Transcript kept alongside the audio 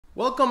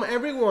Welcome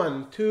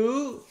everyone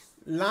to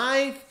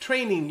live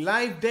training,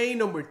 live day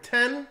number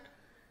 10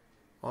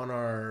 on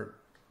our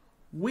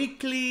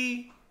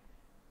weekly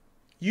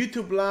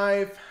YouTube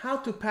live, how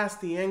to pass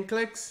the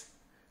NCLEX,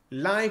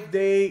 live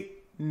day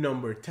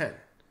number 10.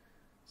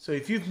 So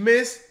if you've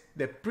missed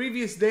the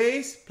previous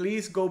days,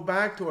 please go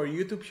back to our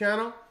YouTube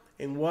channel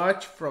and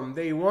watch from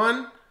day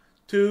 1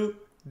 to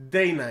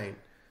day 9.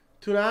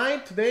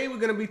 Today we're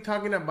going to be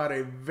talking about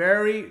a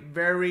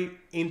very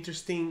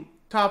interesting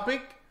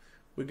topic.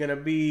 We're going to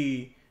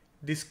be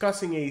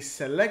discussing a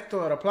select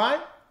or apply,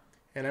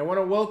 and I want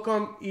to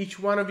welcome each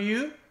one of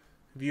you.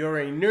 If you're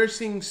a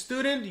nursing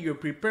student, you're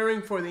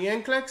preparing for the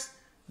NCLEX,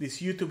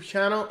 this YouTube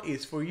channel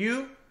is for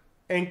you.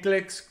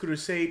 NCLEX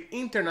Crusade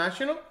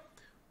International.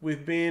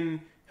 We've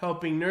been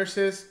helping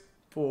nurses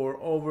for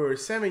over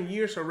 7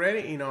 years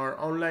already in our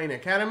online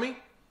academy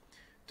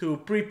to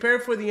prepare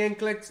for the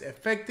NCLEX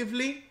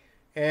effectively,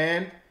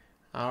 and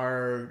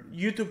our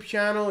YouTube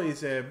channel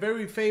is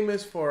very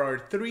famous for our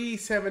 3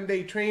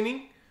 7-day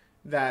training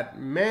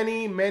that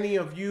many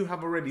of you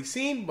have already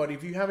seen. But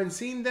if you haven't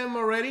seen them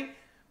already,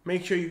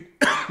 make sure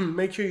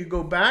you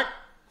go back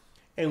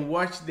and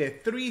watch the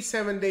 3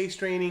 7-day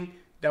training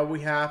that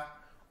we have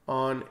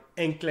on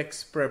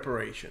NCLEX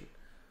preparation.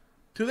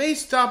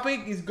 Today's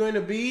topic is going to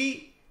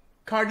be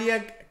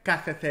cardiac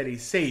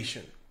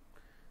catheterization.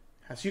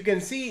 As you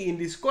can see in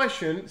this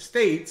question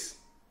states,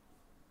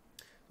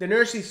 the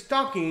nurse is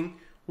talking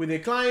with a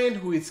client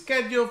who is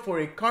scheduled for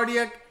a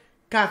cardiac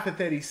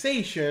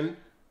catheterization.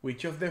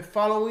 Which of the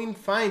following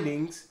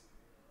findings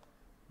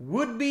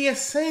would be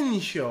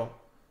essential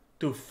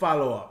to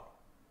follow up?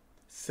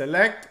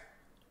 Select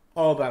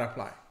all that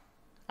apply.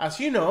 As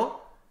you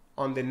know,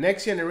 on the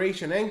next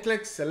generation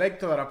NCLEX,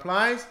 select all that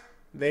applies,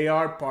 they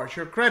are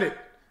partial credit.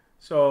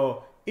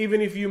 So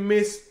even if you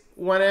miss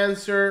one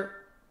answer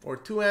or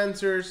 2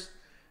 answers,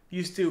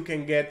 you still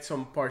can get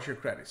some partial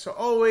credit. So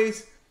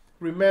always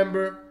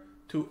remember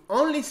to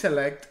only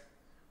select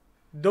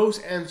those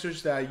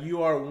answers that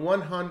you are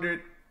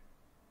 100%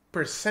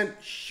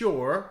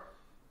 sure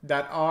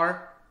that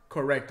are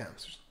correct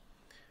answers.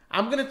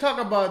 I'm going to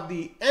talk about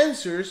the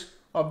answers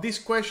of this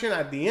question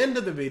at the end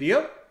of the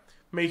video.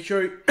 Make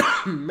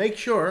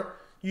sure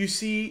you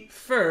see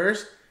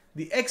first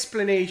the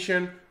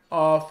explanation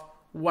of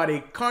what a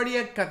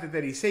cardiac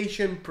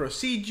catheterization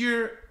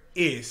procedure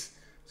is.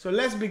 So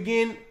let's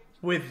begin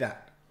with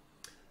that.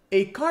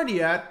 A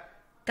cardiac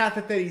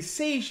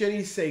catheterization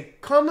is a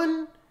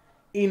common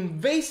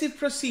invasive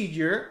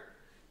procedure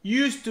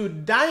used to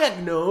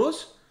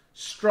diagnose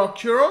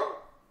structural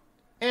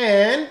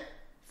and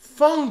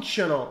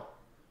functional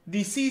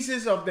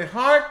diseases of the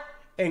heart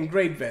and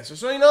great vessels.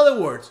 So in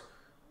other words,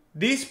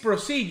 this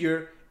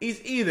procedure is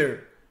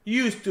either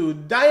used to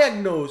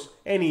diagnose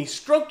any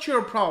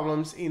structural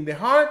problems in the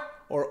heart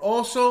or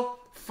also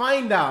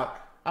find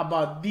out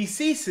about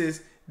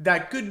diseases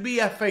that could be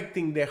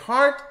affecting the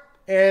heart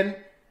and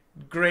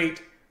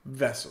great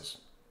vessels.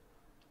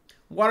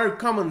 What are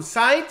common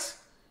sites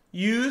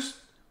used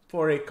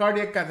for a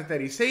cardiac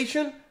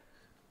catheterization?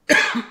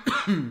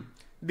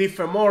 The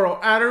femoral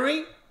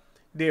artery,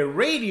 the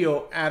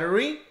radial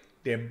artery,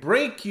 the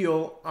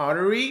brachial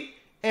artery,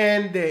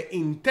 and the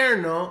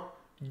internal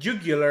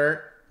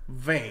jugular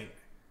vein.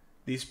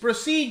 This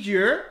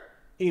procedure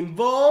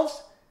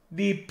involves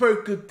the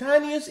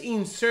percutaneous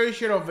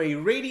insertion of a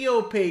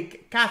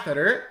radiopaque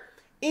catheter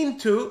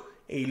into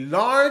a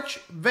large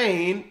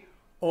vein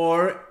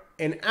or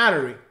an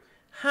artery.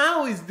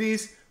 How is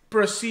this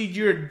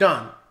procedure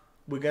done?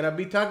 We're going to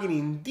be talking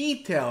in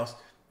details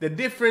the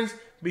difference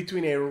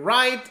between a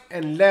right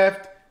and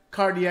left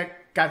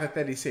cardiac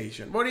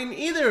catheterization. But in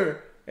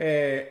either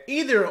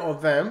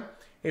of them,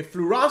 a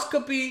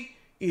fluoroscopy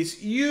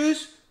is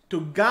used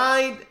to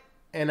guide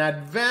and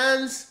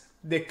advance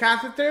the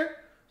catheter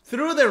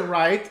through the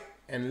right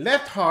and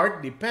left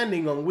heart,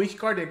 depending on which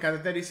cardiac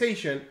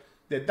catheterization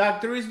the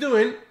doctor is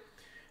doing,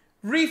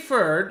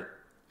 referred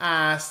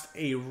as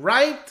a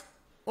right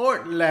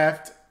or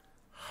left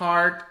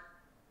heart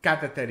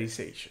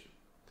catheterization.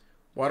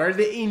 What are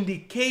the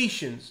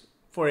indications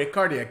for a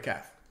cardiac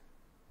cath?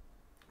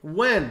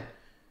 When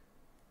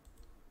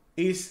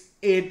is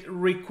it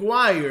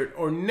required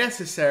or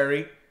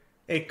necessary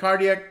a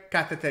cardiac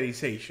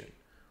catheterization?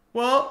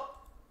 Well,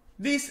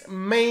 these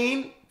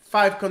main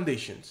 5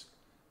 conditions: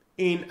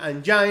 in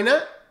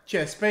angina,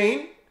 chest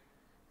pain,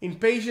 in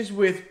patients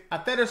with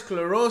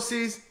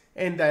atherosclerosis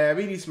and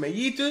diabetes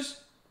mellitus,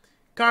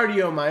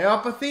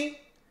 cardiomyopathy,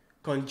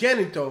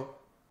 congenital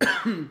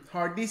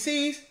heart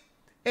disease,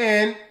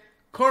 and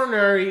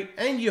coronary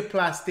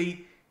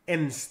angioplasty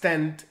and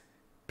stent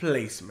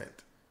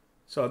placement.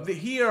 So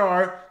here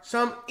are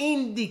some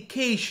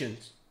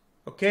indications,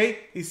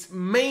 okay? It's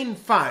main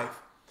 5.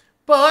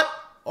 But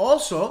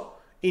also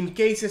in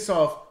cases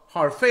of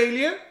heart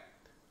failure,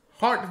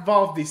 heart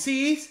valve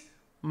disease,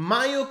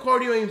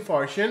 myocardial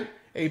infarction,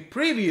 a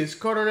previous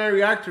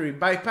coronary artery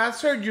bypass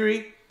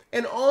surgery,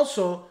 and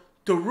also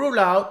to rule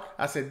out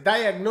as a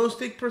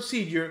diagnostic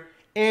procedure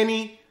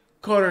any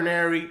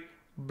coronary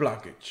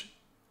blockage.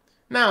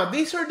 Now,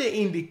 these are the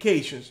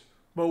indications,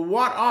 but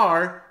what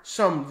are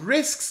some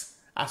risks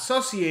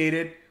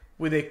associated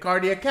with a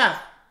cardiac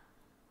cath?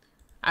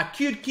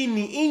 Acute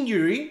kidney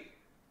injury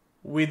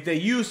with the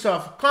use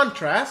of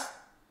contrast,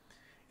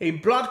 a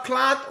blood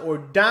clot or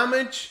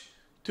damage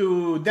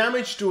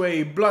to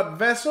a blood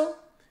vessel,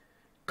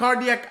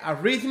 cardiac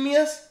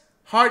arrhythmias,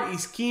 heart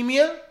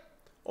ischemia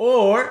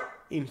or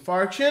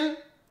infarction,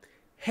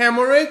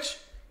 hemorrhage,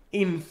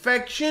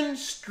 infection,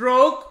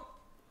 stroke,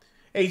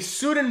 a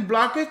sudden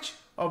blockage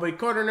of a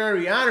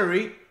coronary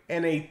artery,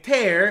 and a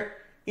tear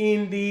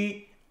in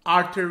the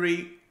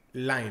artery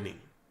lining.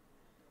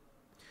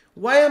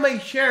 Why am I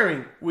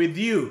sharing with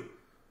you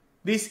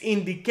these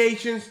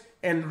indications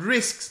and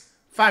risks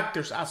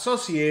factors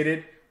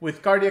associated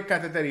with cardiac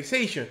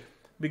catheterization?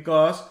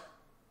 Because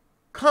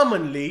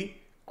commonly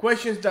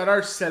questions that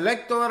are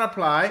select or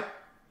apply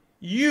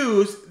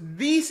use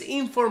this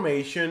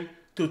information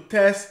to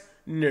test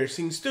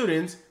nursing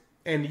students,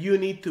 and you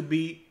need to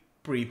be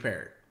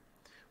prepared.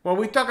 When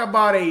we talk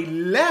about a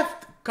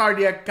left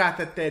cardiac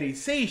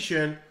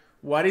catheterization,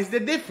 what is the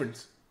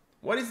difference?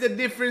 What is the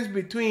difference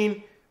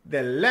between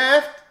the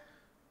left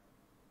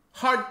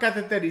heart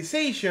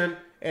catheterization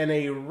and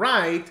a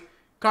right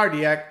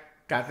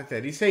cardiac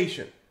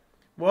catheterization?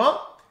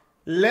 Well,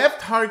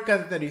 left heart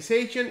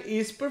catheterization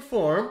is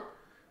performed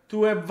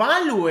to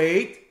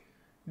evaluate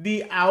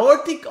the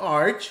aortic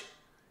arch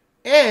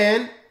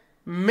and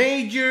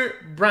major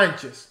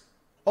branches.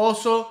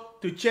 Also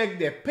to check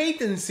the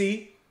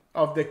patency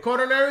of the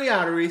coronary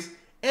arteries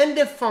and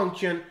the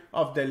function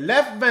of the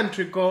left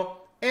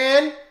ventricle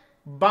and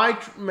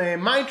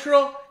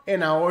mitral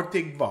and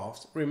aortic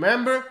valves.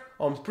 Remember,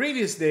 on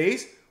previous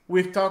days,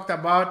 we've talked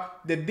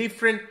about the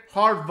different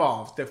heart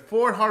valves. The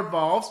 4 heart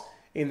valves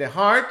in the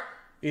heart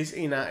is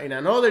in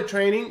another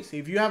training. So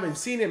if you haven't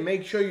seen it,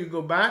 make sure you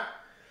go back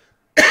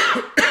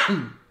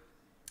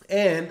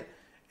and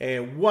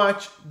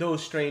watch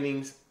those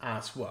trainings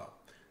as well.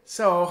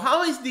 So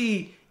how is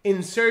the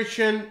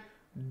insertion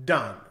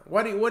done?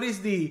 What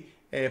is the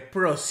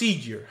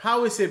procedure?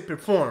 How is it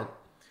performed?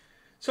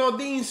 So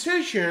the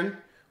insertion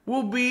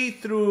will be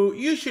through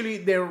usually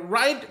the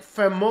right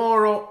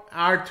femoral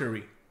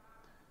artery.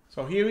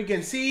 So here we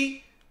can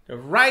see the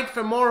right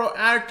femoral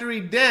artery,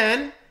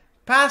 then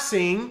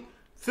passing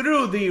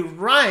through the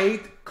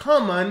right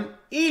common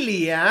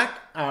iliac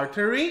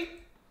artery,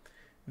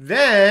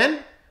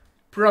 then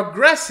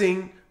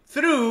progressing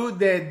through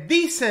the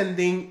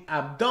descending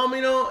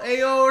abdominal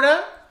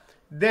aorta,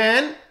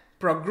 then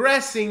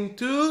progressing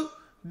to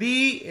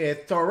the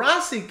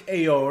thoracic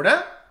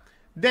aorta,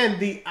 then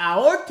the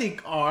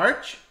aortic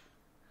arch,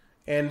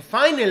 and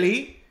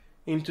finally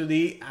into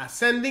the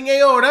ascending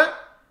aorta,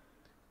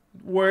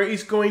 where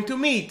it's going to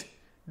meet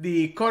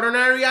the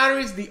coronary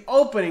arteries, the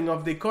opening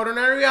of the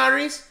coronary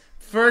arteries,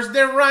 first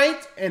the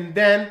right and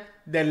then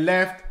the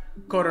left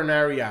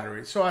coronary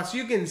artery. So as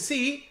you can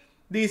see,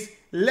 this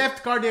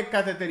left cardiac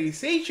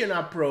catheterization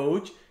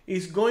approach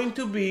is going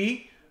to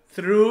be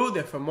through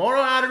the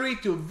femoral artery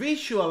to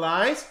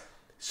visualize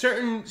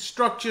certain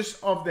structures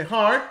of the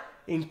heart,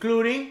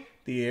 including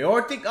the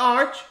aortic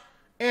arch,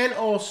 and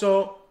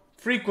also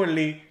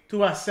frequently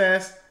to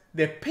assess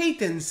the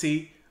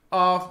patency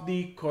of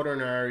the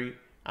coronary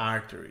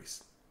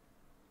arteries.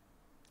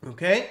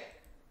 Okay?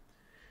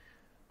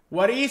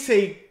 What is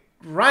a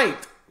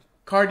right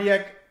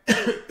cardiac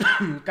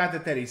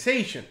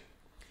catheterization?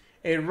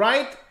 A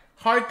right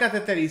heart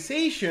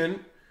catheterization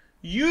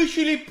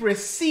usually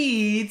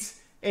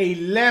precedes a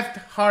left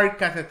heart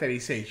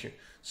catheterization.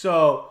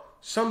 So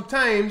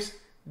sometimes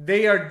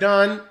they are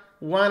done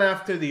one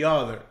after the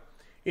other.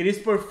 It is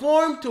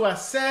performed to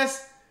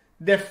assess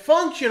the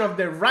function of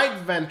the right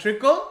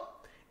ventricle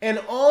and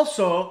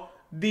also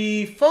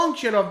the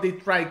function of the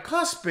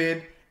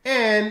tricuspid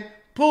and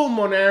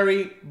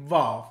pulmonary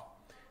valve.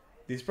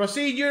 This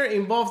procedure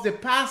involves the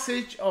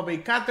passage of a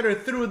catheter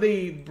through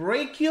the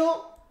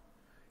brachial,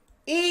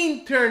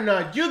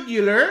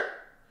 internodular,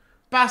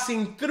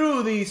 passing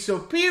through the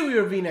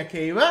superior vena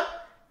cava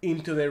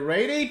into the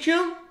right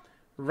atrium,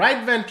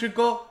 right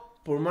ventricle,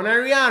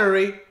 pulmonary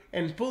artery,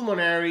 and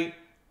pulmonary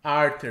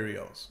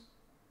arterioles.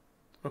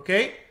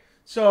 Okay?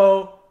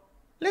 So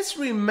let's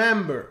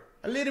remember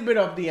a little bit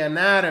of the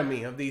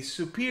anatomy of the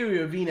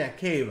superior vena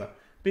cava,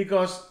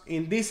 because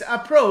in this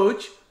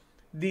approach,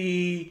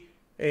 the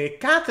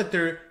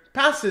catheter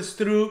passes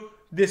through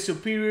the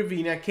superior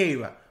vena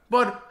cava.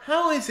 But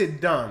how is it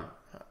done?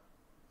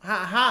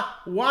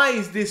 Why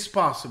is this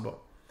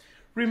possible?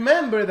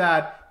 Remember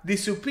that the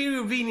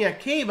superior vena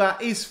cava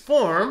is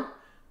formed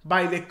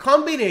by the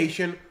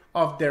combination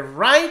of the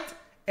right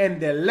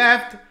and the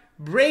left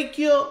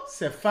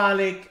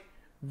brachiocephalic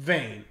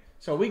vein.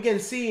 So we can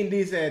see in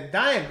this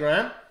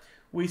diagram,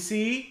 we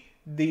see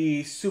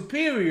the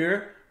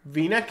superior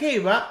vena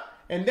cava,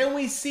 and then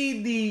we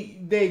see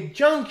the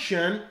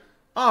junction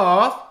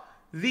of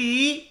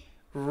the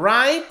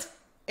right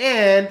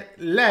and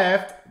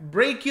left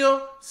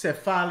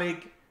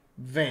brachiocephalic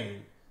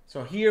vein.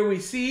 So here we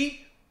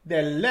see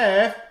the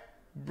left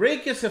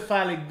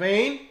brachiocephalic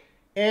vein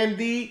and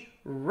the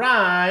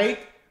right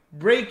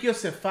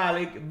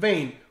brachiocephalic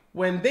vein.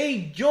 When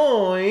they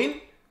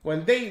join,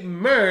 when they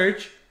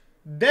merge,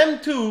 them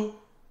two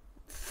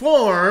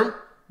form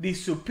the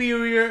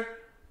superior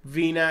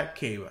vena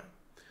cava.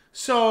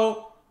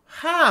 So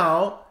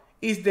how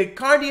is the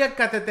cardiac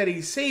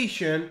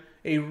catheterization,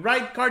 a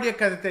right cardiac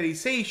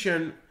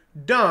catheterization,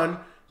 done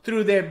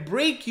through the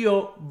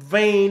brachial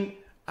vein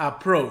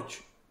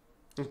approach?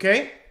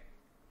 Okay?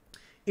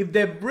 If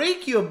the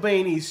brachial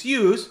vein is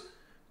used,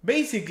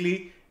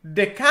 basically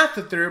the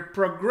catheter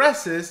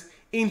progresses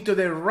into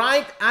the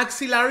right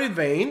axillary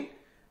vein,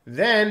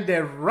 then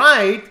the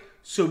right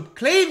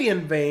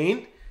subclavian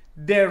vein,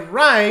 the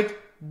right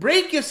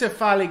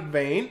brachiocephalic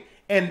vein,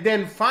 and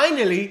then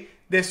finally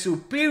the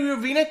superior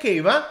vena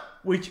cava,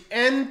 which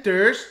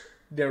enters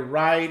the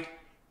right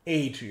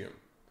atrium.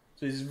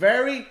 So it's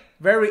very,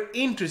 very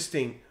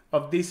interesting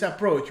of this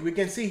approach. We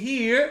can see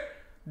here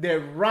the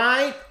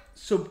right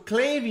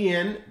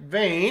subclavian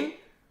vein,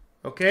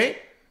 okay?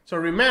 So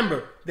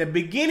remember, the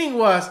beginning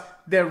was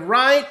the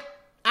right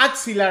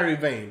axillary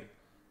vein,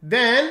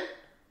 then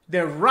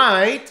the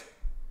right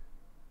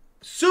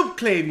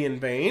subclavian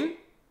vein,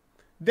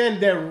 then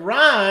the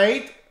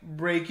right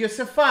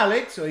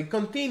brachiocephalic, so it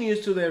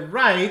continues to the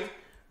right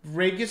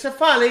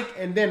brachiocephalic,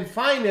 and then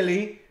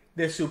finally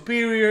the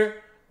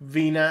superior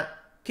vena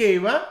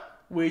cava,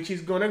 which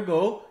is going to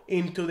go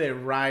into the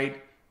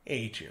right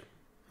atrium.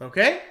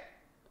 Okay?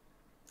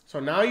 So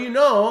now you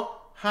know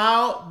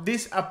how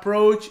this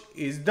approach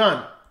is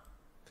done.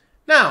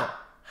 Now,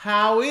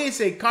 how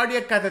is a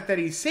cardiac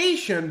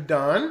catheterization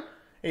done?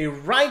 A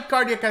right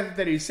cardiac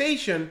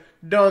catheterization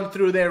done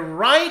through the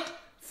right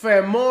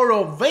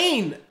femoral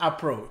vein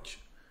approach.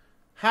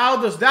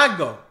 How does that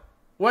go?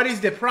 What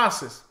is the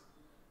process?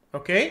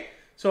 Okay,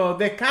 so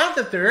the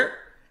catheter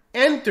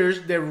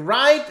enters the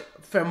right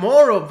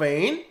femoral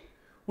vein,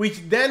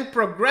 which then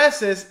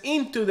progresses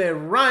into the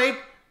right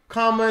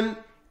common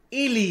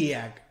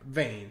iliac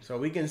vein. So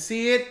we can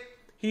see it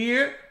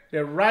here,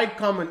 the right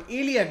common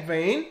iliac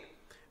vein,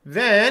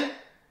 then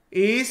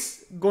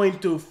is going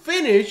to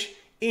finish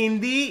in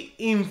the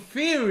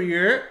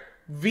inferior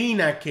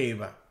vena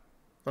cava.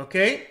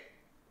 Okay?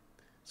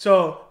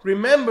 So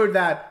remember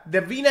that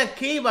the vena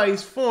cava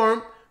is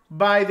formed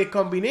by the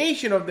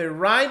combination of the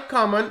right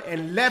common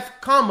and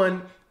left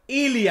common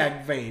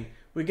iliac vein.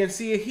 We can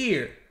see it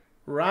here.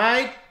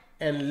 Right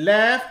and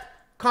left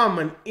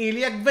common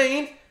iliac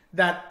vein,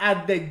 that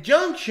at the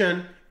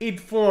junction it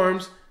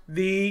forms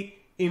the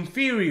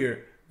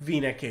inferior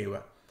vena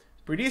cava.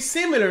 Pretty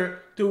similar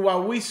to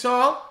what we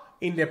saw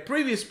in the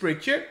previous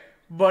picture,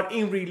 but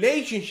in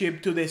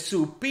relationship to the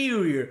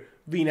superior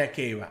vena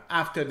cava.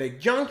 After the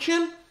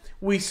junction,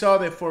 we saw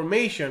the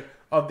formation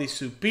of the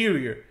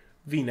superior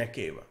vena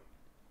cava.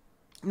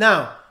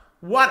 Now,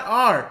 what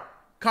are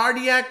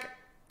cardiac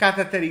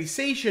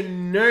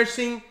catheterization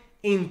nursing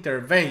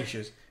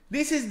interventions?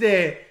 This is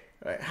the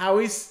how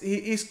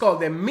it's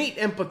called the meat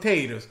and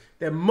potatoes,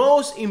 the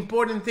most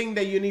important thing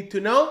that you need to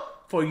know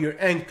for your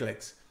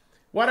NCLEX.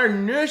 What are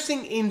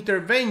nursing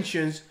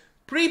interventions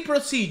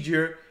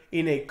pre-procedure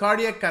in a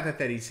cardiac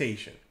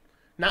catheterization?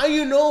 Now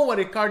you know what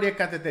a cardiac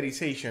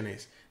catheterization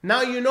is.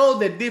 Now you know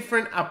the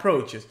different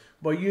approaches,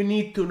 but you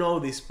need to know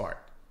this part.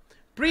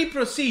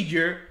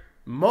 Pre-procedure,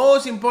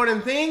 most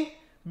important thing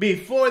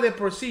before the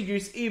procedure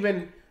is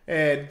even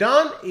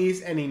done,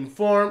 is an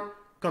informed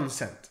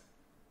consent.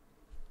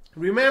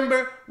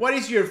 Remember, what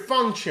is your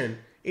function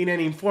in an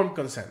informed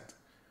consent?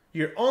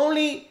 Your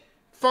only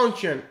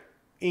function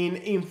in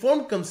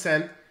informed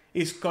consent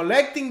is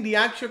collecting the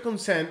actual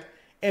consent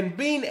and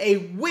being a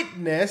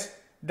witness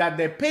that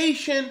the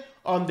patient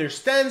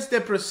understands the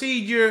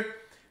procedure,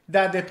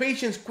 that the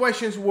patient's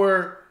questions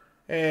were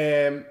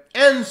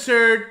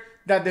answered,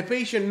 that the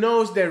patient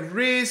knows the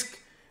risk,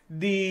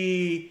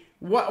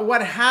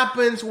 what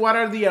happens, what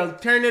are the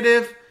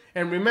alternatives.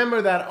 And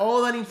remember that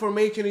all that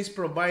information is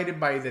provided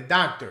by the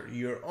doctor.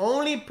 Your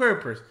only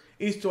purpose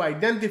is to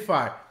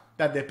identify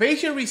that the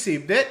patient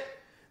received it,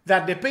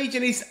 that the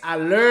patient is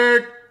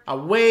alert,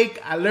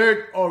 awake,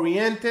 alert,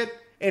 oriented,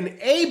 and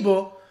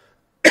able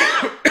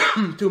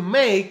to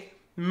make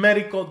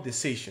medical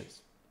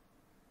decisions.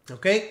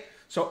 Okay?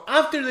 So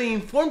after the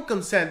informed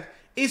consent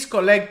is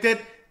collected,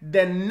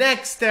 the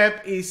next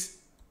step is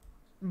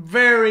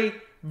very,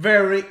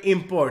 very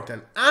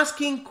important.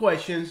 Asking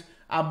questions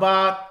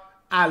about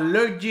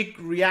allergic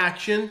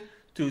reaction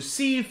to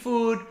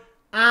seafood,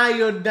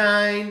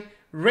 iodine,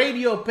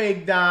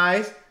 radiopaque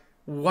dyes.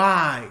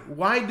 Why?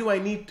 Why do I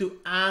need to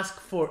ask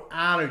for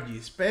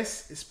allergies?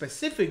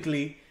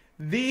 Specifically,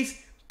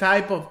 these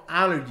type of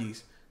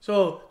allergies.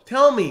 So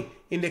tell me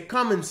in the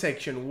comment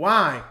section,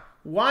 why?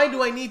 Why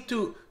do I need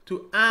to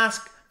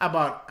ask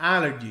about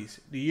allergies?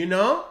 Do you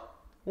know?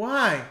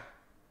 Why?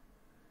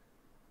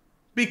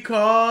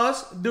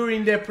 Because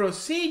during the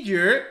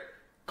procedure,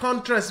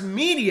 contrast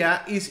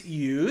media is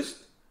used,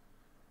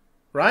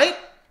 right,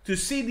 to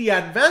see the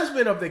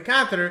advancement of the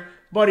catheter.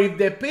 But if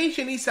the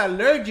patient is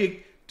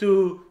allergic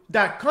to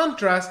that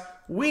contrast,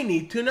 we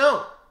need to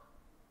know.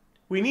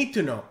 We need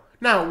to know.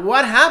 Now,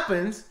 what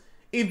happens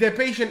if the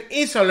patient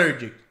is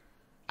allergic?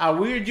 Are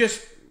we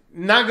just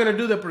not going to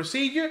do the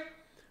procedure?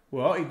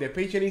 Well, if the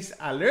patient is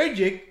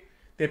allergic,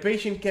 the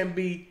patient can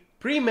be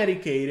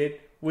pre-medicated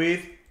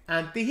with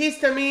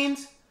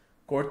antihistamines,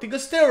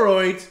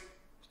 corticosteroids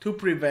to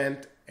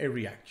prevent a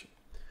reaction.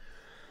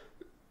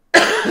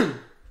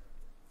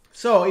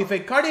 So if a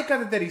cardiac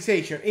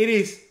catheterization, it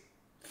is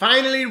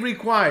finally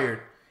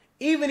required,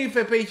 even if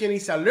a patient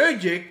is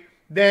allergic,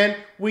 then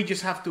we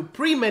just have to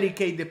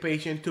pre-medicate the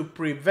patient to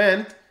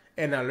prevent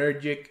an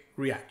allergic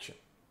reaction.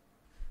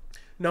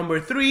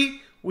 Number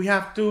 3, we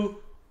have to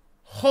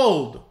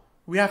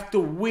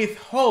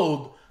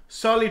withhold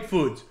solid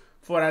foods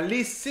for at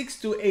least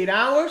 6 to 8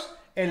 hours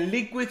and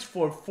liquids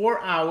for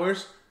 4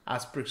 hours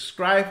as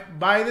prescribed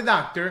by the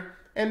doctor.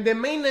 And the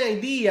main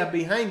idea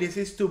behind this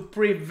is to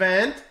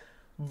prevent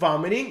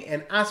vomiting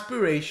and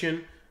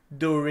aspiration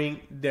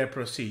during the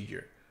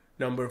procedure.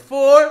 Number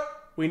 4,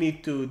 we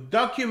need to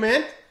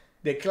document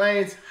the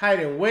client's height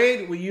and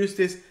weight. We use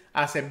this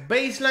as a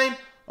baseline.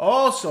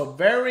 Also,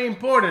 very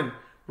important,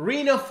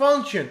 renal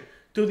function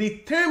to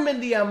determine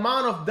the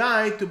amount of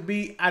dye to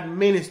be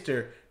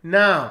administered.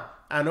 Now,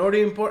 another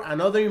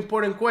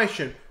important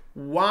question,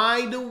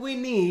 why do we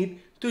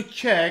need to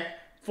check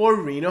for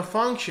renal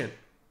function?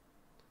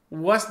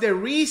 What's the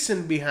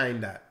reason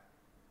behind that?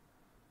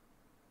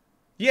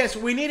 Yes,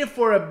 we need it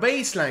for a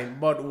baseline,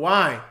 but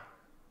why?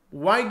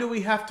 Why do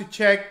we have to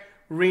check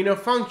renal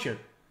function?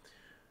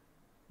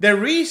 The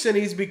reason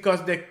is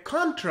because the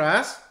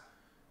contrast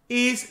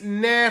is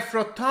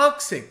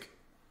nephrotoxic.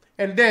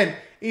 And then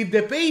if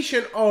the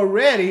patient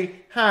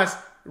already has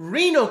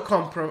renal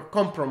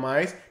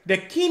compromise, the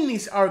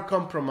kidneys are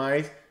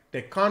compromised,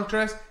 the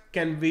contrast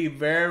can be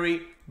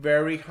very,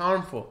 very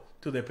harmful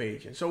to the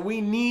patient. So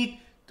we need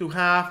to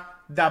have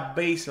that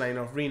baseline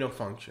of renal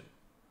function.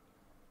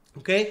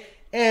 Okay?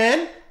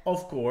 And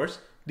of course,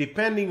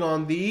 depending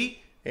on the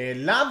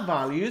lab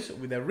values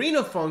with the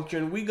renal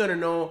function, we're going to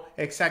know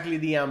exactly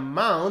the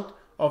amount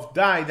of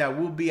dye that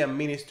will be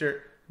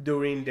administered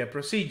during the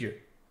procedure.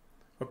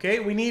 Okay,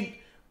 we need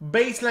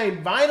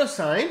baseline vital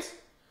signs.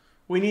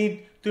 We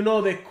need to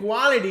know the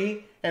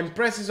quality and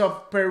presence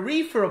of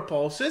peripheral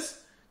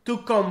pulses to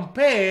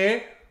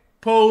compare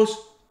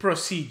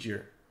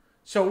post-procedure.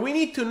 So we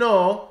need to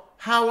know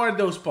how are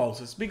those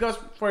pulses, because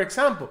for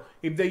example,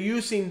 if they're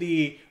using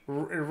the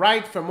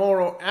right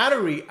femoral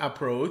artery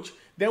approach,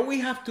 then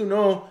we have to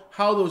know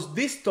how those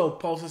distal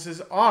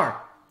pulses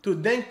are to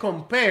then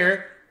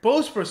compare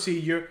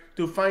post-procedure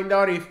to find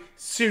out if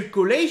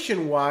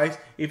circulation-wise,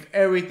 if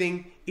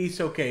everything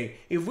is okay.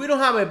 If we don't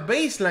have a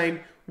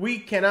baseline, we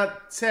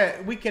cannot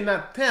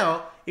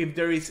tell if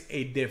there is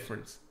a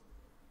difference.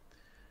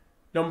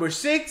 Number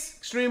 6,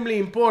 extremely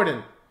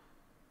important.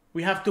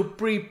 We have to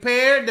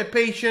prepare the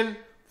patient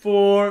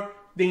for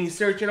the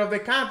insertion of the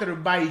catheter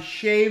by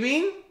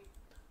shaving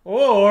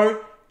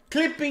or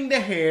clipping the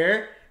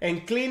hair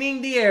and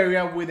cleaning the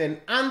area with an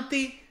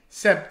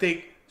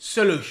antiseptic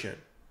solution.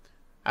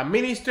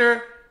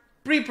 Administer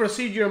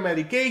pre-procedure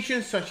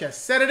medication such as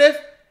sedative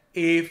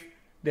if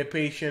the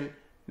patient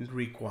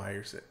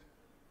requires it.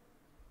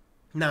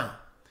 Now,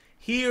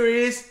 here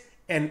is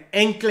an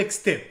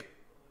NCLEX tip.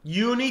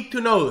 You need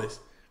to know this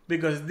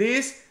because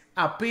this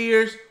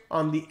appears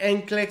on the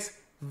NCLEX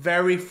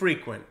very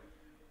frequent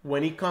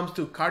when it comes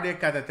to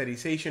cardiac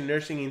catheterization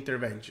nursing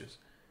interventions.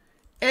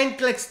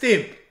 NCLEX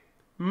tip,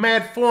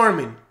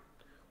 metformin.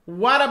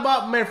 What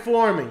about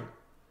metformin?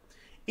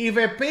 If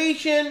a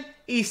patient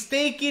is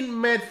taking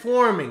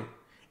metformin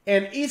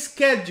and is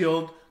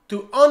scheduled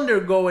to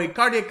undergo a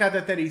cardiac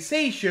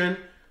catheterization,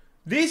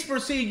 this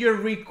procedure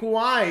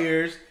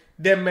requires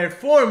the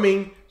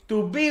metformin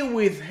to be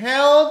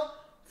withheld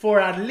for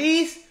at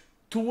least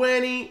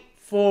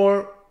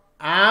 24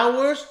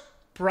 hours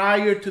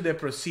prior to the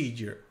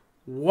procedure.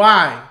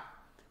 Why?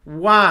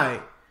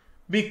 Why?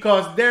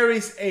 Because there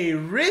is a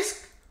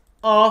risk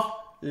of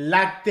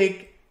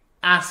lactic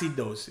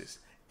acidosis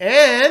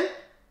and,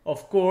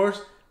 of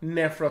course,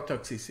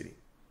 nephrotoxicity.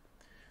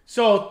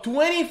 So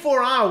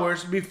 24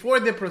 hours before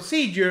the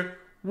procedure,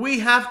 we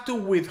have to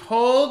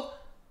withhold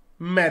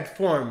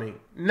metformin.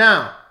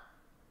 Now,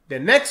 the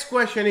next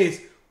question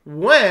is,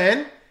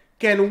 when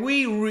can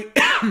we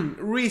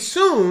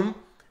resume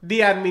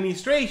the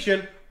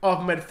administration of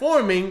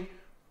metformin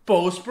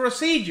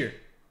post-procedure?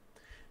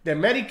 The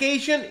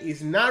medication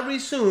is not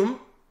resumed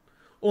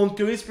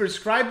until it's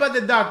prescribed by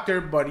the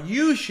doctor, but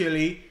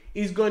usually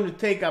it's going to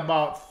take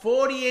about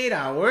 48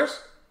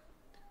 hours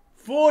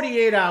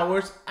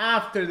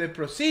after the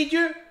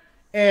procedure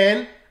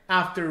and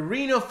after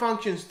renal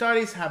function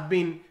studies have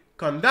been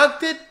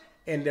conducted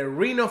and the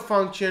renal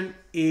function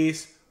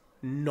is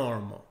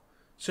normal.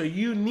 So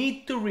you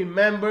need to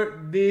remember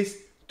these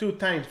two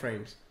time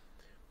frames.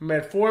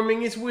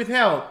 Metformin is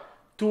withheld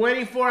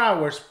 24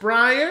 hours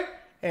prior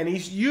and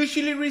is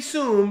usually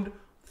resumed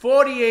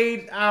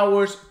 48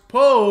 hours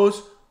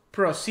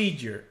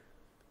post-procedure.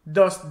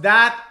 Does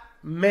that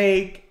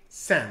make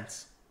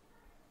sense?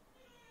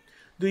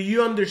 Do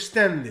you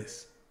understand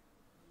this?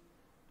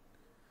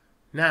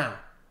 Now,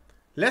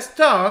 let's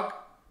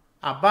talk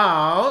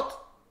about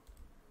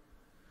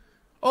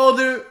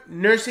other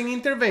nursing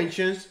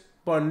interventions,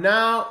 but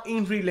now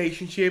in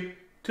relationship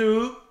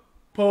to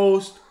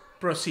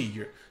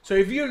post-procedure. So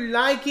if you're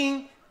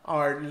liking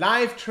our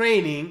live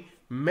training,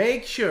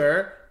 make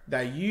sure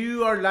that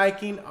you are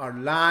liking our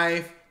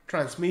live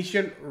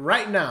transmission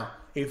right now.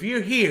 If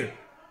you're here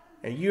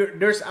and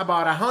there's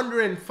about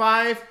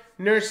 105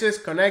 nurses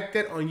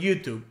connected on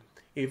YouTube.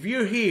 If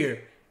you're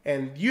here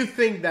and you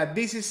think that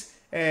this is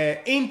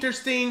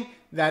interesting,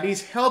 that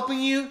is helping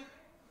you,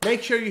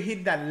 make sure you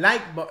hit that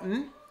like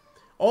button.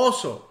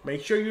 Also,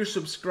 make sure you're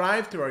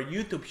subscribed to our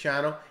YouTube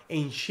channel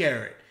and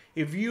share it.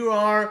 If you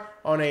are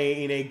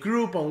in a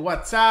group on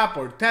WhatsApp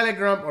or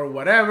Telegram or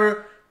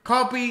whatever,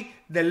 copy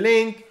the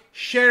link,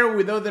 share it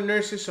with other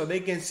nurses so they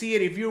can see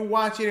it. If you're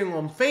watching it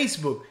on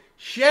Facebook,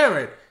 share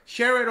it.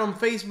 Share it on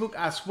Facebook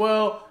as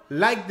well.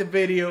 Like the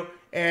video,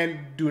 and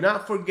do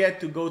not forget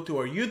to go to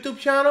our YouTube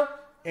channel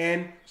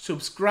and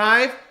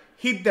subscribe.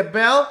 Hit the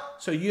bell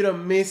so you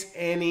don't miss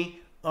any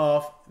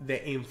of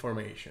the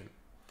information.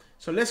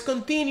 So let's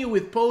continue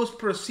with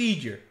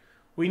post-procedure.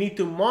 We need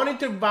to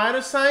monitor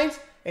vital signs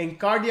and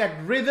cardiac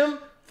rhythm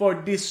for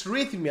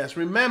dysrhythmias.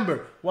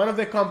 Remember, one of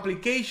the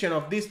complications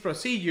of this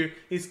procedure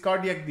is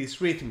cardiac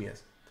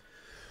dysrhythmias.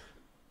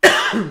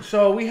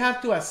 So we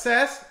have to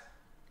assess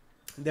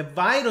the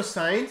vital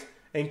signs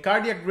and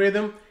cardiac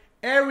rhythm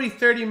every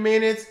 30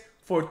 minutes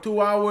for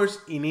 2 hours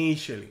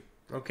initially,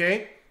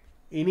 okay?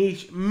 In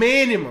each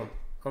minimum,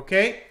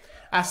 okay?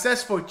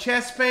 Assess for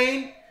chest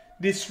pain,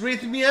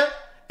 dysrhythmia,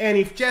 and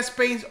if chest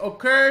pain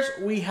occurs,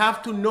 we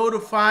have to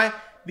notify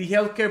the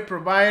healthcare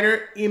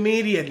provider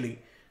immediately.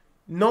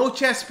 No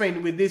chest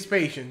pain with this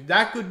patient.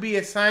 That could be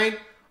a sign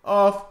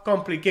of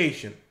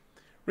complication.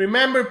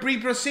 Remember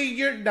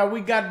pre-procedure that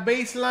we got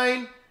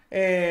baseline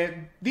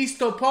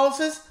distal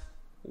pulses?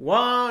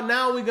 Well,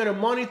 now we're going to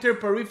monitor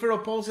peripheral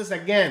pulses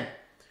again.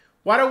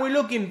 What are we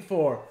looking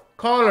for?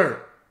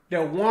 Color,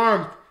 the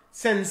warmth,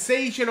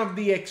 sensation of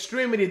the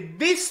extremity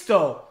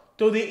distal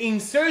to the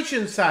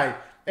insertion side.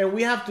 And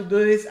we have to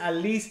do this at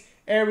least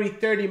every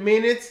 30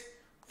 minutes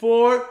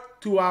for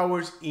 2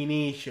 hours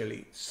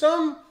initially.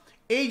 Some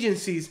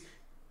agencies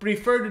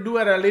prefer to do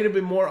it a little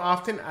bit more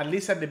often, at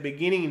least at the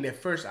beginning in the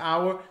first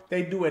hour.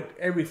 They do it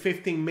every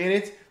 15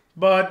 minutes.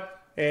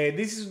 But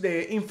this is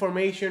the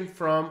information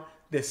from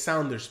the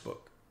Saunders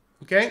book.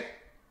 Okay?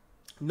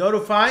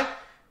 Notify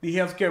the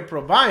healthcare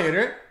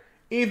provider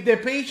if the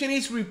patient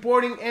is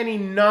reporting any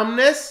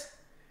numbness,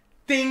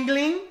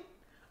 tingling,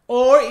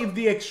 or if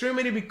the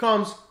extremity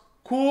becomes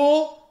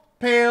cool,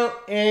 pale,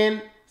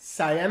 and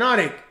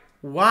cyanotic.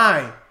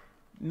 Why?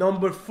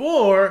 Number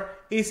 4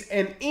 is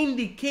an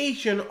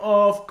indication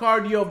of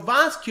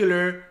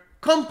cardiovascular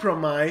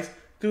compromise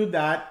to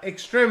that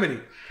extremity.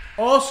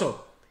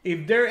 Also,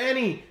 if there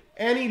any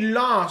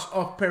loss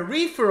of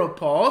peripheral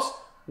pulse,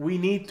 we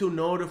need to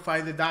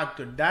notify the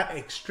doctor. That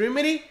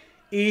extremity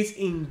is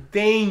in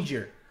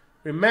danger.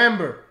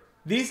 Remember,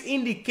 this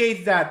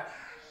indicates that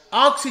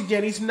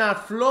oxygen is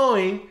not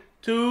flowing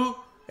to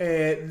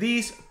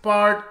this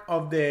part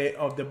of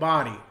the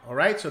body. All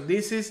right, so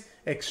this is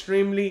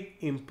extremely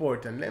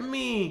important. Let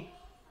me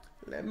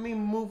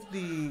move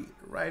the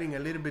writing a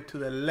little bit to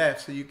the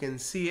left so you can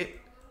see it,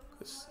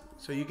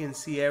 so you can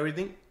see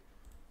everything.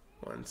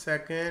 1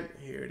 second.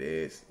 Here it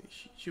is. You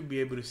should be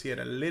able to see it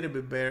a little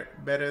bit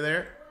better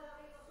there.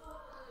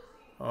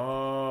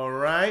 All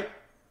right.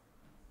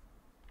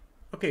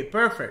 Okay,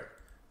 perfect.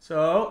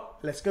 So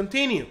let's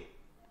continue.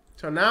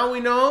 So now we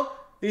know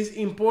these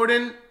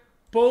important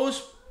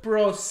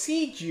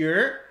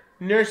post-procedure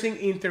nursing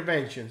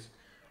interventions.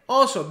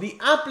 Also, the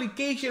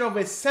application of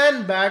a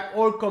sandbag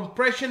or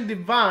compression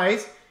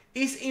device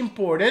is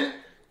important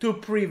to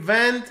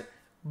prevent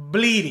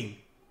bleeding.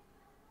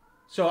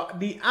 So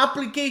the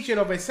application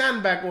of a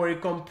sandbag or a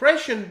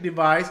compression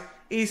device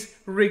is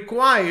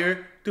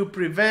required to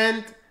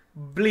prevent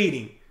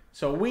bleeding.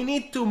 So we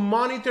need to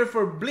monitor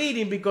for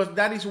bleeding because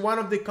that is one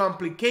of the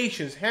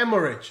complications,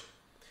 hemorrhage.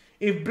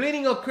 If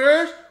bleeding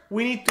occurs,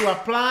 we need to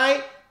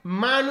apply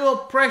manual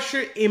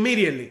pressure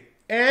immediately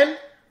and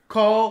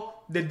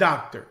call the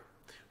doctor.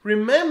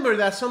 Remember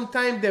that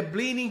sometimes the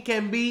bleeding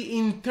can be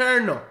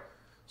internal.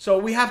 So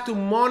we have to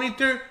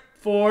monitor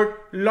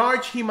for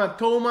large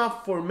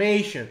hematoma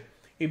formation.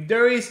 If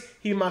there is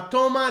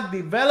hematoma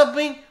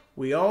developing,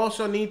 we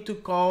also need to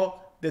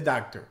call the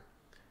doctor.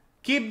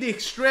 Keep the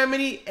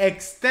extremity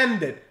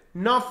extended,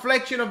 no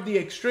flexion of the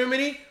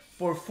extremity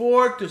for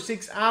 4 to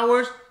 6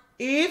 hours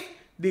if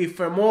the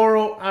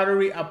femoral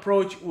artery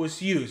approach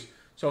was used.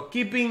 So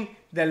keeping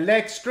the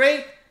leg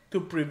straight to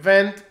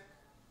prevent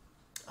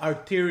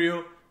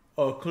arterial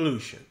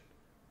occlusion.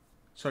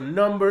 So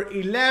number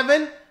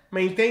 11,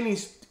 maintaining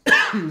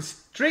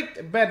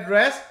strict bed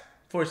rest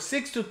for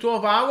 6 to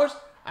 12 hours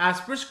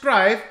as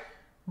prescribed,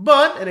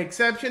 but an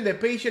exception, the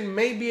patient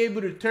may be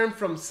able to turn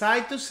from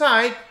side to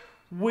side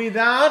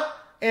without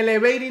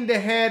elevating the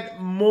head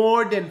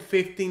more than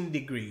 15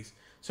 degrees.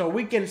 So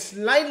we can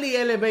slightly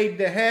elevate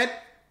the head,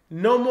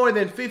 no more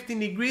than 15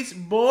 degrees,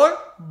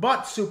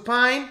 but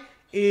supine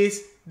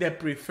is the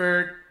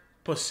preferred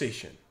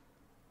position.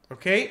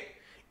 Okay?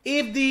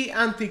 If the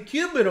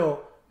antecubital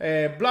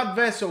blood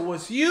vessel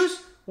was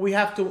used, we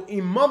have to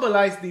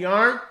immobilize the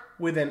arm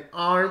with an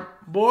arm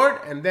board,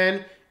 and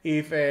then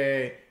if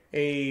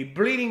a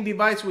bleeding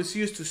device was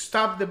used to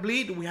stop the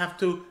bleed, we have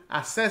to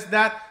assess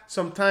that.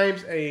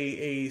 Sometimes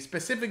a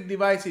specific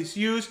device is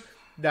used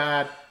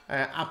that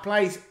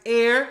applies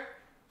air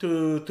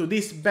to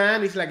this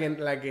band. It's like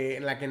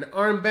an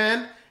arm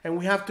band, and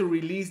we have to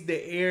release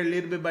the air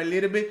little bit by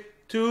little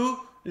bit to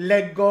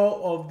let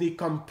go of the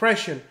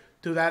compression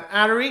to that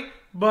artery.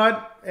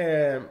 But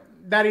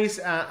that is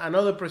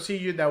another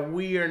procedure that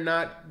we are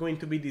not going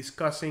to be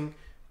discussing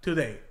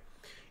today.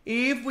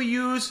 If we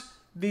use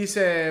this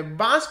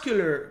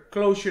vascular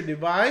closure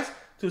device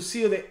to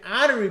seal the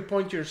artery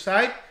puncture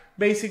site,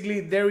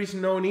 basically there is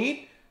no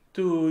need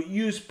to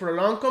use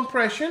prolonged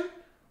compression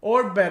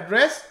or bed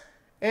rest,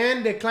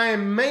 and the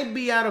client may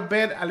be out of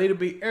bed a little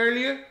bit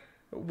earlier,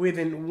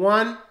 within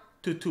 1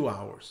 to 2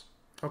 hours.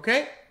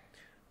 Okay?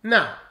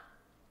 Now,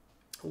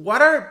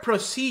 what are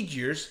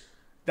procedures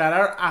that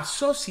are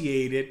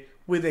associated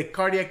with a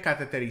cardiac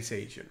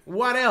catheterization?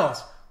 What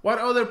else? What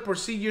other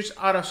procedures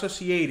are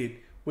associated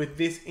with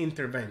this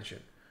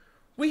intervention?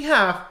 We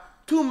have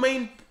two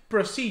main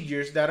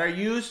procedures that are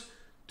used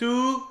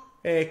to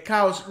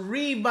cause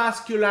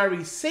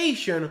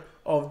revascularization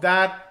of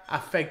that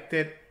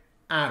affected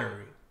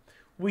artery.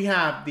 We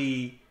have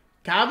the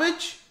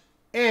CABG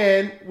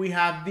and we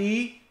have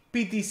the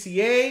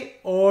PTCA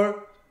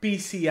or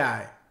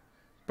PCI,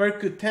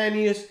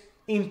 percutaneous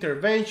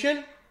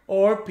intervention,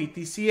 or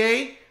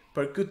PTCA,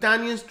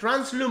 percutaneous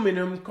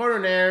transluminal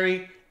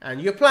coronary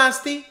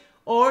angioplasty,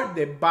 or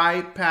the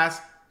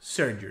bypass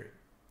surgery.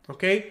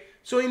 Okay,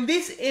 so in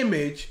this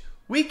image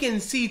we can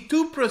see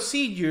two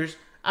procedures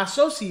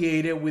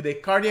associated with a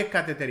cardiac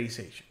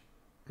catheterization.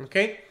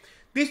 Okay,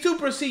 these two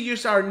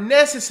procedures are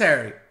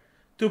necessary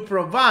to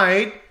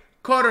provide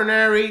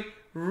coronary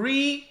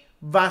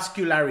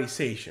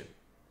revascularization.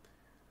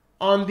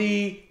 On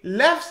the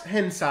left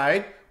hand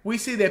side we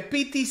see the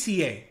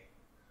PTCA.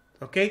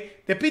 Okay,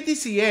 the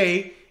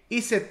PTCA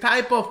is a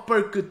type of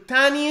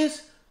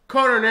percutaneous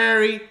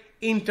coronary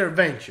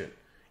intervention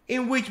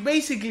in which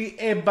basically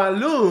a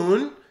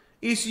balloon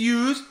is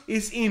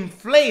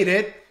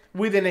inflated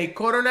within a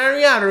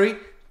coronary artery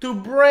to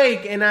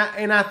break an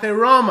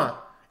atheroma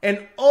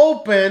and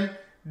open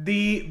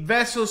the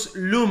vessel's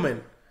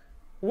lumen.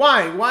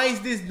 Why? Why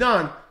is this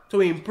done?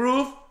 To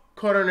improve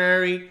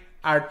coronary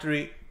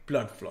artery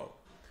blood flow.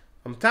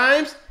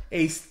 Sometimes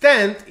a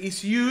stent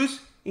is used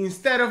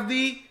instead of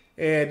the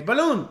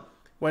balloon.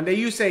 When they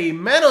use a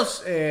metal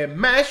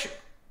mesh,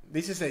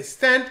 this is a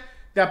stent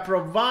that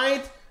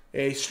provides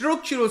a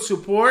structural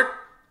support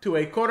to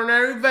a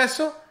coronary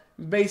vessel.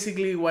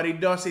 Basically what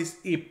it does is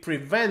it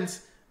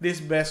prevents this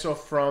vessel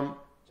from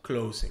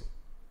closing.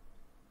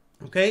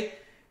 Okay,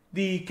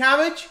 the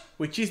CABG,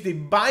 which is the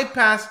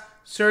bypass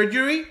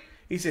surgery,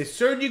 is a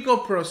surgical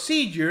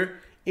procedure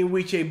in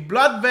which a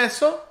blood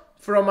vessel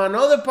from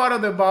another part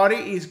of the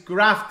body is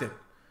grafted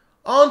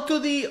onto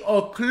the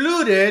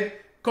occluded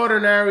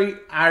coronary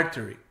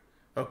artery.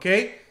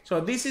 Okay, so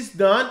this is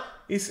done,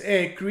 is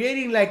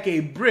creating like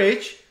a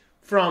bridge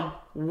from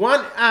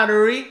one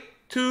artery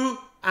to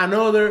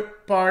another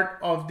part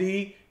of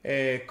the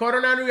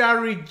coronary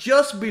artery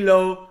just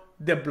below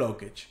the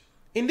blockage.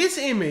 In this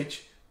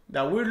image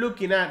that we're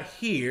looking at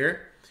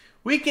here,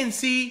 we can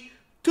see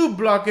two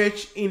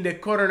blockages in the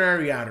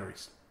coronary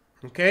arteries.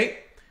 Okay,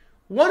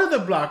 one of the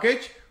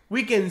blockage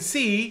we can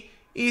see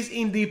is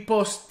in the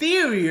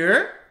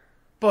posterior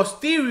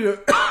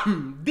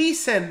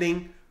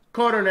descending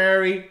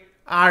coronary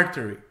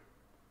artery.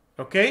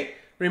 Okay,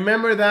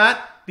 remember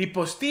that the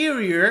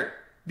posterior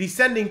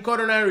descending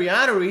coronary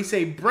artery is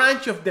a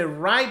branch of the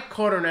right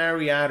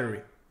coronary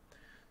artery.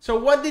 So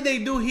what did they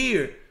do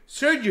here?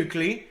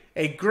 Surgically,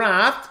 a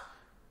graft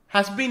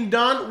has been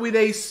done with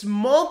a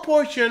small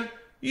portion,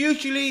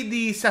 usually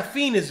the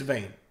saphenous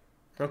vein.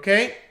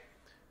 Okay,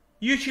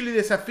 usually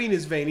the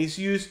saphenous vein is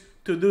used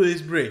to do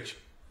this bridge.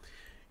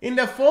 In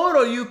the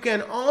photo, you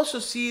can also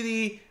see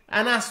the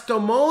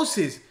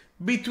anastomosis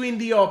between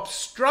the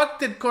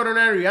obstructed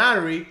coronary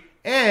artery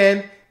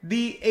and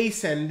the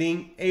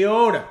ascending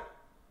aorta.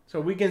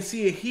 So we can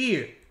see it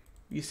here.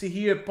 You see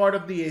here part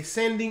of the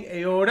ascending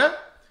aorta.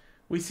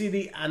 We see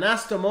the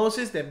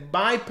anastomosis, the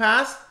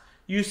bypass,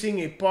 using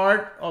a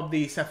part of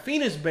the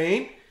saphenous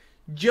vein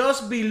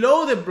just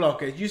below the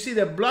blockage. You see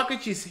the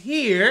blockage is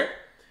here.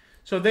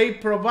 So they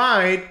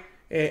provide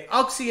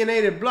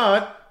oxygenated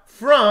blood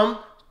from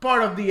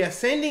part of the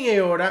ascending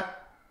aorta,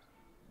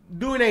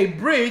 doing a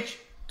bridge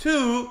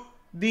to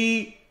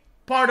the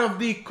part of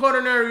the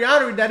coronary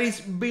artery that is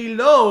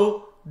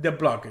below the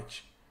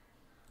blockage.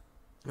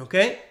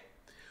 Okay?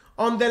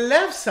 On the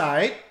left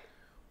side,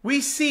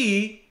 we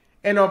see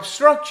an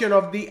obstruction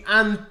of the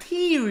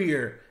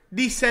anterior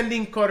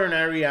descending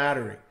coronary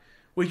artery,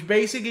 which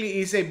basically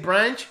is a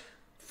branch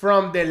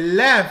from the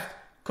left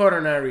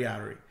coronary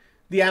artery.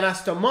 The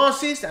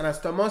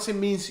anastomosis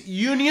means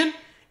union,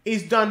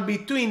 is done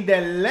between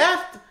the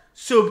left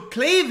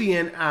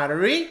subclavian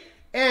artery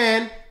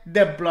and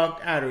the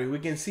blocked artery. We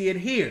can see it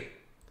here.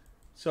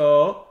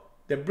 So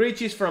the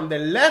bridge is from the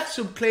left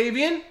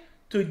subclavian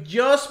to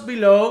just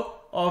below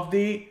of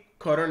the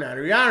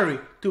coronary artery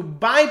to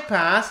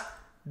bypass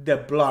the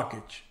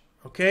blockage.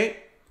 Okay?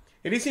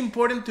 It is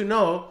important to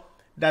know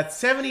that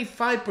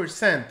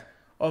 75%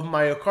 of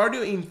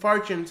myocardial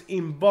infarctions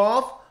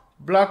involve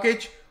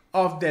blockage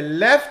of the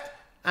left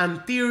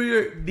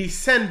anterior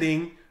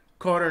descending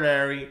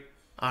coronary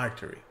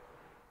artery.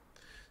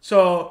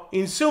 So,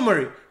 in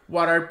summary,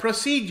 what are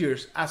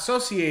procedures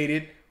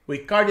associated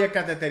with cardiac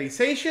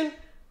catheterization?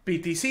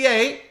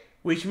 PTCA,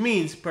 which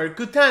means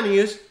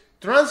percutaneous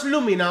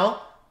transluminal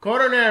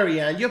coronary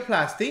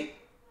angioplasty,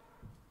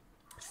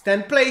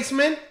 stent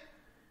placement,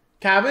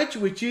 CABG,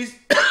 which is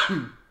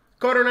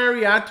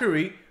coronary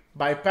artery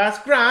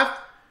bypass graft,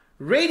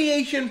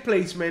 radiation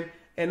placement,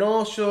 and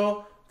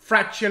also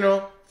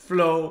fractional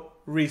flow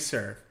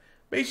reserve.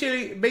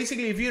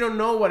 Basically, if you don't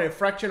know what a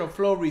fractional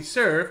flow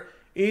reserve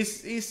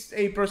is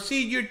a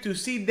procedure to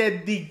see the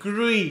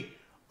degree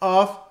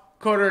of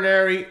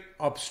coronary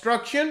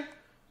obstruction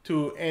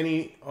to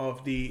any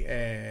of the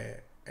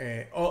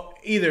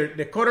either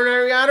the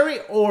coronary artery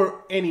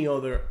or any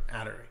other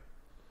artery.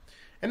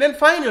 And then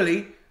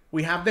finally,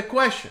 we have the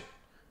question.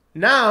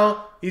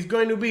 Now it's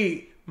going to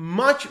be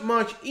much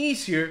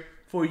easier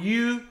for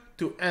you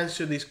to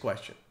answer this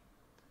question.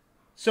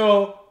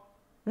 So,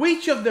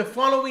 which of the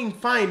following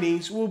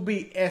findings will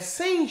be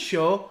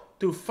essential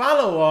to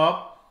follow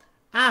up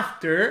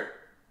after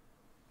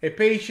a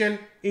patient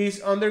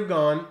is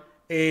undergone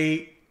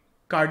a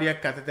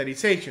cardiac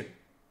catheterization?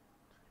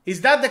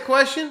 Is that the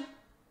question?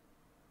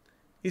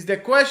 Is the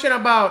question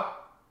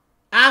about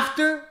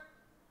after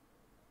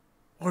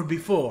or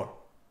before?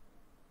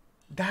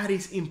 That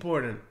is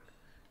important.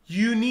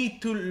 You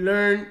need to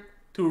learn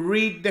to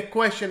read the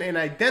question and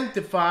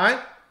identify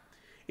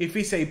if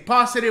it's a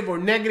positive or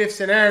negative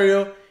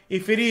scenario,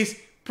 if it is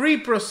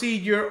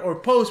pre-procedure or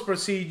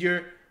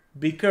post-procedure.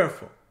 Be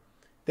careful.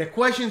 The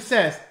question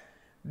says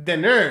the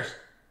nurse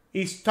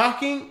is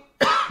talking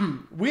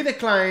with a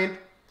client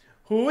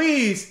who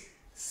is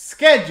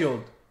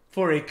scheduled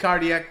for a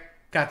cardiac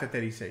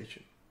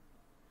catheterization.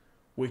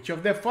 Which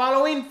of the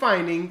following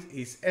findings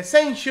is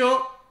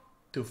essential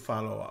to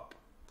follow up?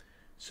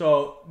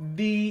 So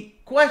the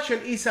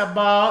question is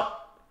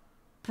about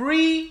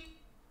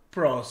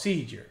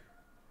pre-procedure.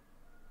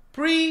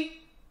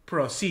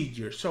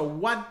 Pre-procedure. So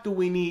what do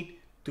we need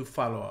to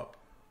follow up?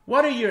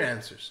 What are your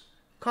answers?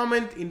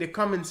 Comment in the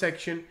comment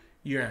section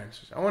your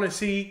answers. I want to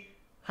see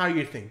how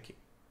you're thinking.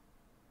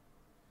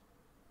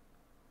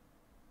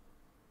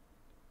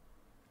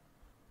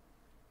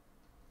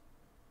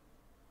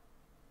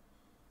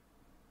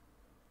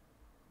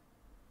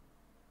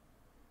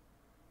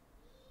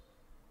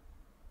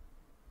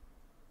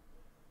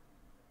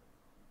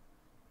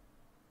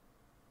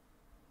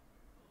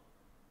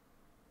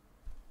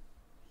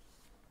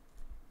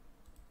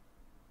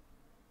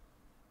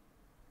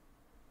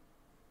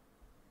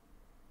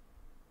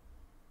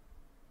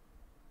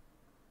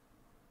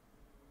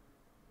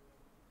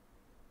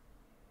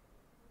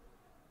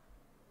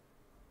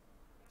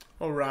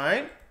 All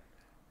right.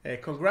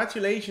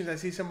 Congratulations. I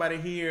see somebody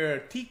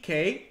here,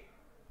 TK.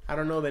 I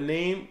don't know the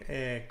name,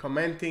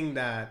 commenting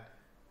that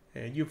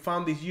you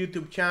found this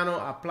YouTube channel,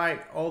 applied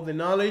all the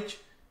knowledge,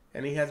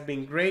 and it has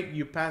been great.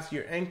 You passed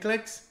your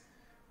NCLEX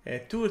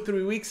 2 or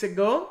 3 weeks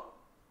ago,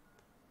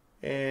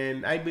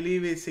 and I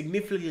believe it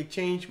significantly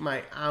changed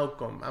my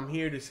outcome. I'm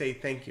here to say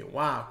thank you.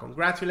 Wow,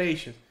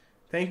 congratulations.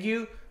 Thank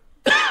you.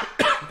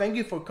 Thank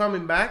you for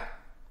coming back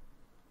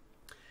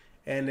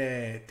and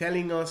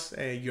telling us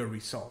your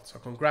results. So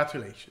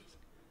congratulations.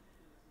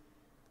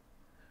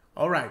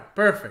 All right,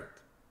 perfect.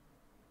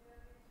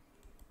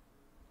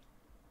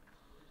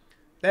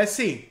 Let's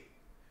see.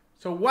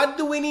 So what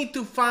do we need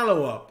to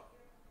follow up?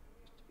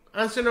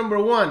 Answer number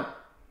 1,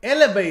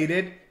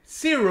 elevated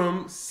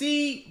serum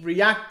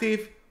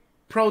C-reactive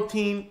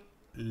protein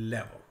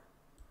level.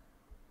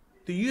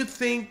 Do you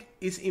think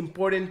it's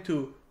important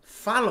to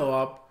follow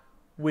up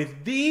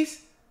with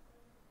this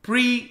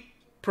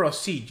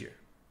pre-procedure?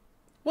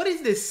 What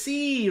is the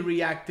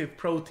C-reactive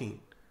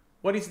protein?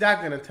 What is that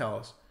going to tell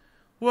us?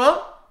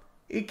 Well,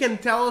 it can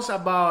tell us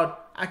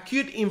about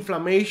acute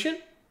inflammation,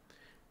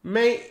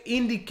 may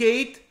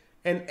indicate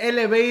an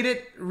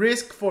elevated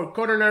risk for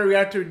coronary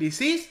artery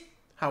disease.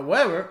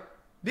 However,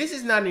 this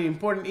is not an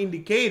important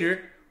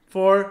indicator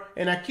for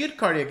an acute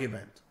cardiac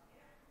event.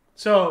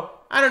 So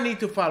I don't need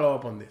to follow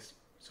up on this.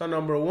 So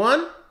number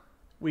 1,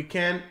 we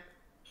can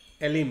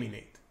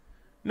eliminate.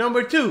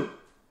 Number 2,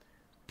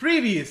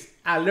 previous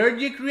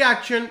allergic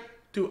reaction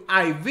to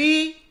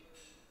IV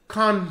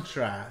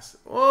contrast.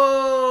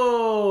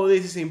 Oh,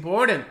 this is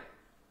important.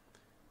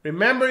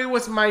 Remember, it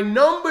was my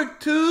number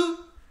two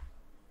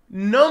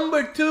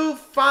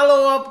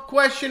follow-up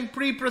question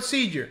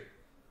pre-procedure.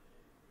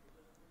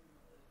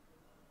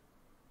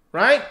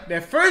 Right?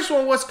 The first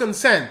one was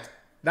consent.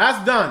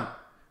 That's done.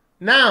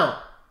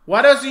 Now,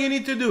 what else do you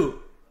need to do?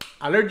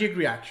 Allergic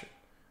reaction.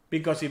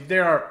 Because if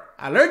there are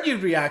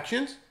allergic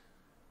reactions,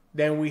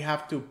 then we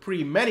have to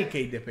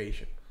pre-medicate the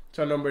patient.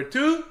 So number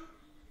 2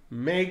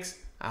 makes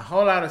a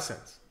whole lot of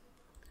sense.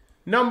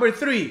 Number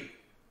 3,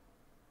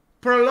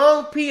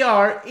 prolonged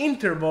PR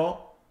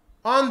interval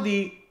on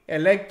the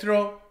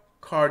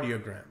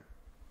electrocardiogram.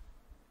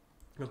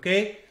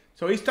 Okay,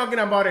 so he's talking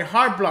about a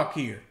heart block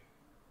here,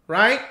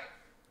 right?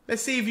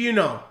 Let's see if you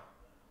know.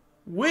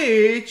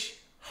 Which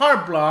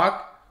heart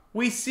block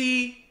we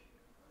see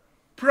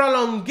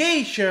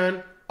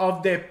prolongation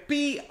of the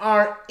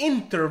PR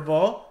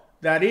interval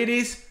that it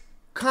is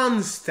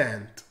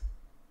constant.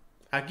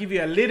 I'll give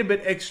you a little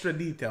bit extra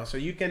detail so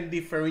you can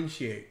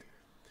differentiate.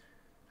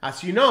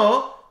 As you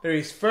know, there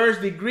is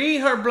first degree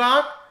heart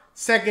block,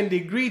 second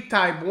degree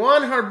type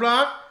 1 heart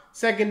block,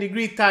 second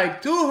degree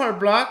type 2 heart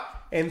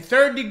block, and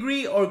third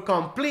degree or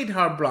complete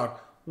heart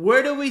block.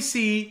 Where do we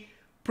see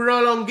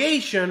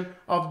prolongation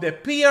of the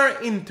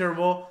PR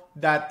interval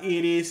that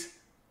it is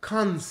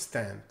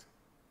constant?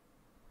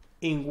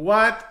 In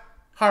what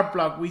heart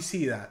block we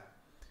see that?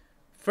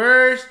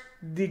 First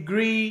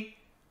degree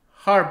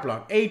heart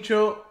block,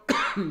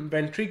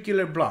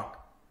 atrioventricular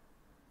block.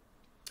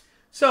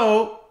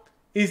 So,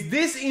 is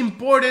this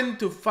important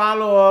to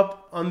follow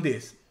up on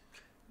this?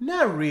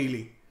 Not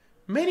really.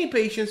 Many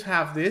patients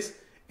have this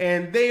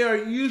and they are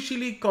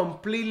usually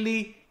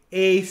completely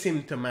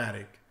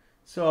asymptomatic.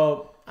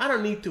 So I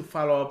don't need to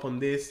follow up on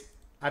this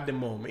at the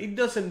moment. It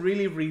doesn't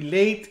really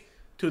relate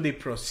to the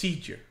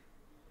procedure.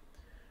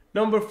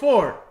 Number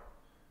 4,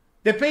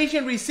 the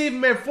patient received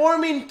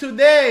metformin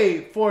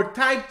today for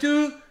type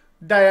 2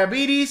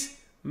 diabetes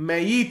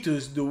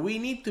mellitus. Do we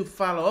need to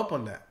follow up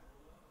on that?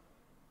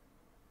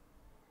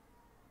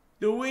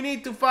 Do we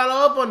need to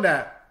follow up on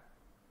that?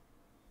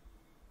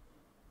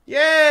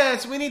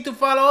 Yes, we need to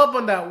follow up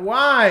on that.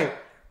 Why?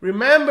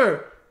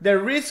 Remember the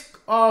risk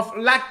of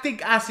lactic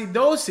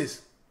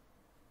acidosis.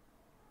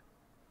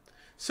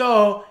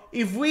 So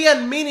if we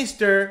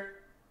administer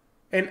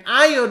an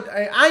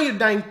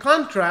iodine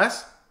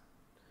contrast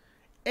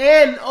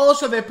and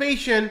also the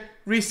patient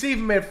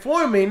receives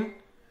metformin,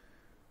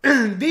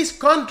 this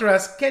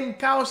contrast can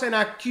cause an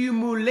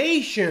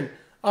accumulation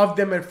of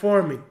the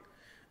metformin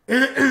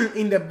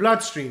in the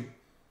bloodstream,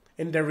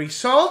 and the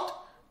result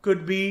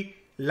could be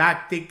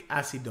lactic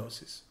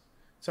acidosis.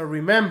 So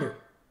remember,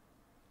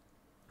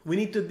 we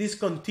need to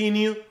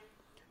discontinue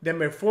the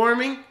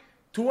metformin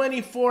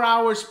 24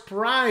 hours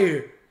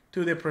prior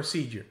to the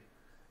procedure,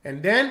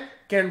 and then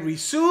can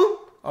resume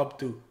up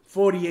to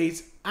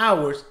 48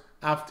 hours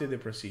after the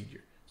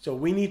procedure. So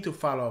we need to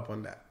follow up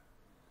on that.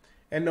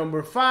 And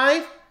number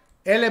 5,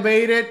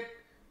 elevated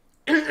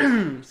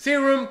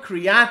serum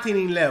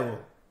creatinine level.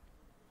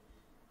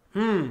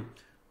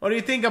 What do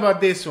you think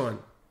about this one?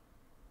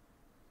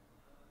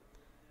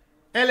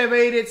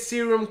 Elevated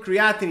serum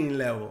creatinine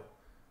level.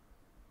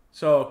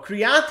 So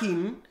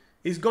creatinine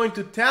is going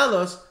to tell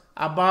us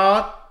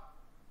about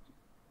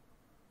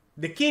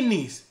the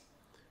kidneys.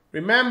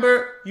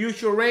 Remember,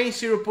 usual range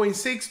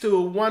 0.6 to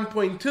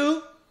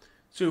 1.2.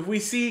 So if we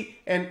see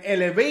an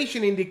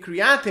elevation in the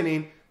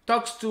creatinine,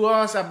 talks to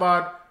us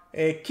about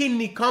a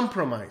kidney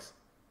compromise.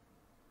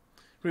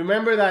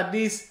 Remember that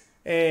this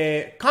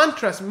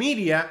contrast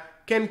media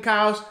can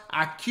cause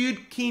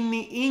acute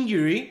kidney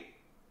injury,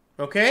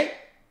 okay,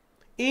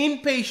 in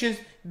patients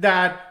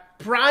that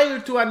prior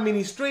to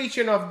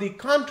administration of the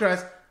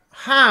contrast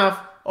have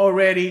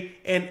already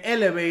an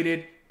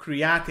elevated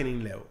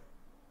creatinine level.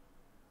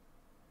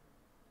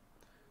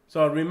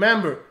 So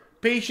remember,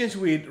 patients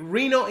with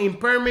renal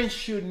impairment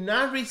should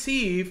not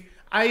receive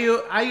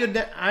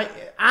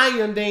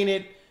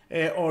iodinated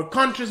or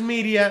contrast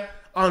media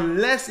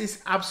unless it's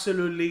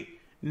absolutely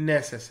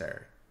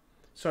necessary.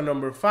 So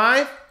number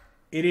 5,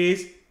 it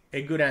is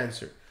a good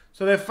answer.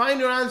 So the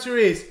final answer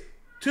is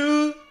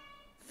 2,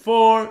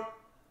 4,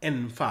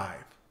 and 5.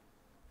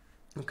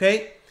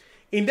 Okay?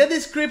 In the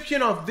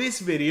description of this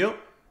video,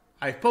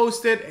 I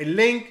posted a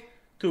link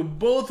to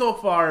both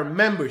of our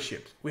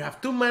memberships. We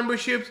have 2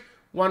 memberships,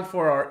 one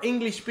for our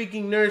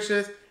English-speaking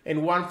nurses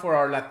and one for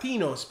our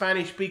Latino,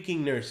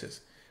 Spanish-speaking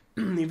nurses.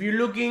 If you're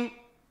looking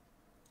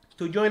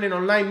to join an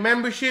online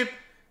membership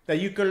that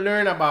you can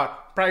learn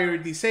about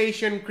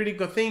prioritization,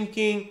 critical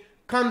thinking,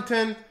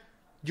 content,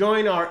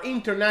 join our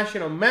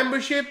international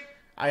membership.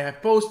 I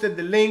have posted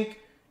the link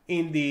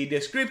in the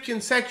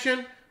description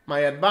section.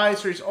 My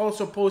advisor is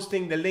also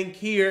posting the link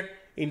here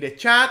in the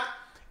chat.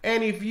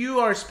 And if you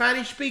are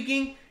Spanish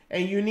speaking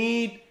and you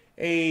need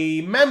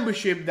a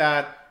membership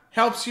that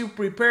helps you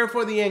prepare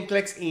for the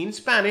NCLEX in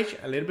Spanish,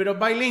 a little bit of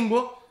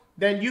bilingual,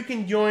 then you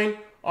can join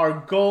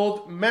our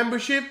Gold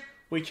membership,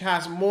 which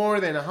has more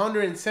than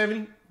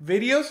 170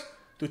 videos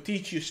to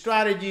teach you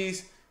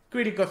strategies,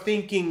 critical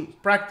thinking,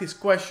 practice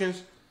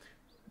questions,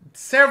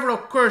 several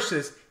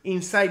courses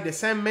inside the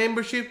same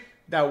membership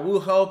that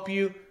will help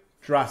you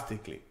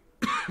drastically.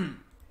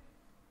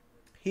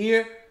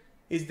 Here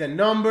is the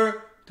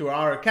number to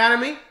our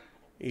academy.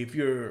 If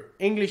you're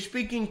English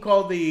speaking,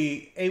 call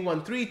the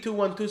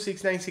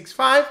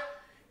 813-212-6965.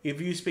 If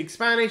you speak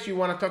Spanish, you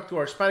want to talk to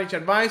our Spanish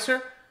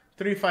advisor,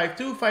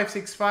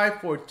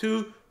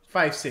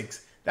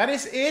 352-565-4256. That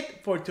is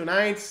it for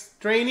tonight's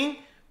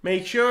training.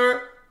 Make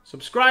sure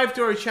subscribe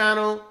to our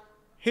channel,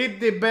 hit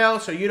the bell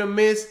so you don't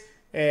miss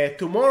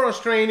tomorrow's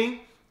training,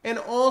 and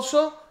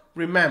also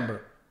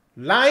remember,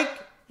 like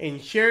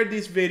and share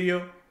this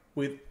video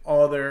with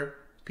other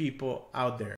people out there.